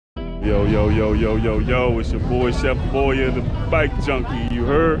Yo, yo, yo, yo, yo, yo, it's your boy, Chef Boy, the bike junkie, you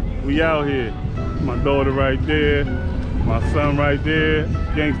heard? We out here. My daughter right there, my son right there,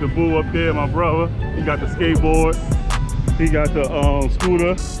 Gangsta Boo up there, my brother. He got the skateboard, he got the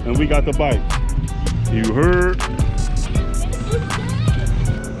scooter, and we got the bike. You heard?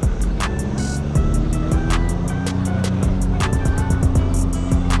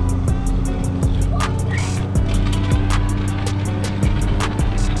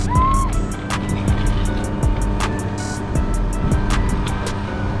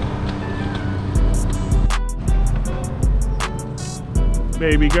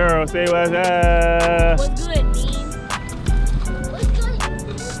 Baby girl, say what's up. What's good, Dean? What's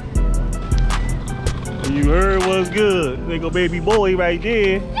good? You heard what's good. Nigga, baby boy right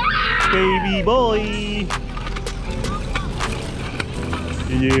there. Baby boy.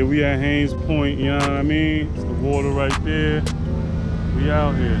 Yeah, we at Haines Point, you know what I mean? It's the water right there. We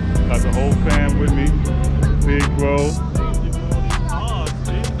out here. Got the whole fam with me. Big bro.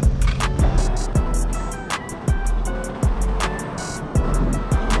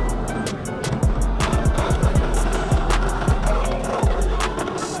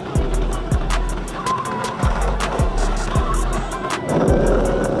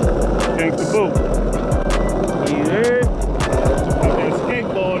 Gangsta Boo. You heard? Got that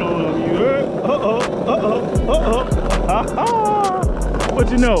skateboard on him, you heard? Uh-oh. What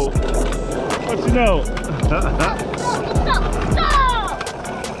you know? What you know?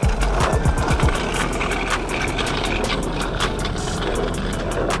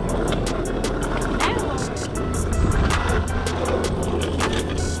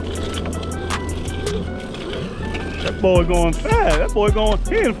 That boy going fast. That boy going,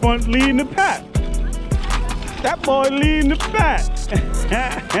 he in front leading the pack. That boy leading the pack.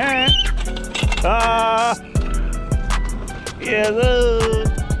 Yeah,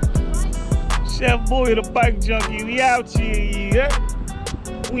 Chef Boy, the bike junkie. We out here. Yeah.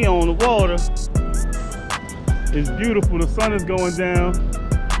 We on the water. It's beautiful. The sun is going down.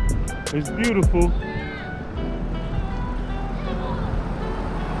 It's beautiful. You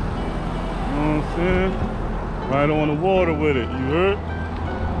know what I'm saying? Right on the water with it, you heard?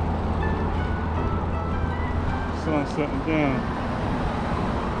 Sun setting down.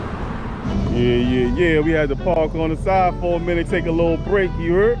 Yeah. We had to park on the side for a minute, take a little break,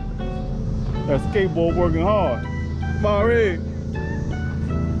 you heard? That skateboard working hard. Come on, Red.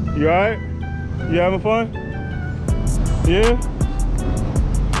 You alright? You having fun? Yeah?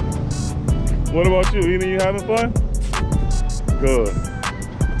 What about you? You having fun? Good.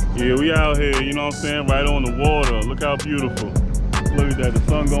 Yeah, we out here, you know what I'm saying, right on the water. Look how beautiful. Look at that, the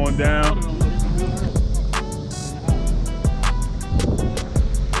sun going down.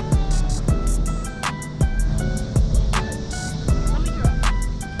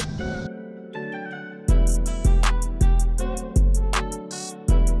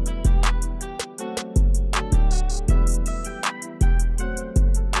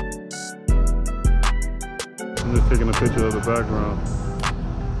 I'm just taking a picture of the background.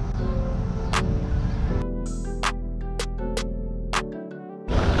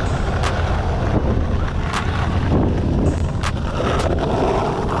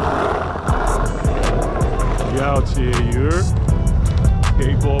 Out here, you heard?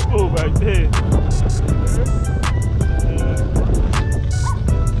 Skateboard move right there.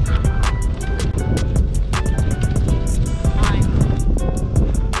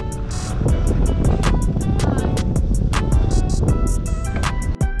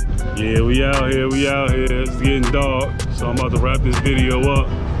 Yeah, we out here. It's getting dark, so I'm about to wrap this video up.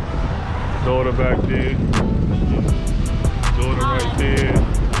 Daughter back there. Daughter right there.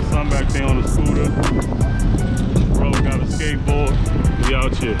 Son back there on the scooter. Bro got a skateboard. We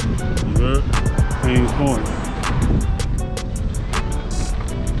out here. You heard? Haines Point.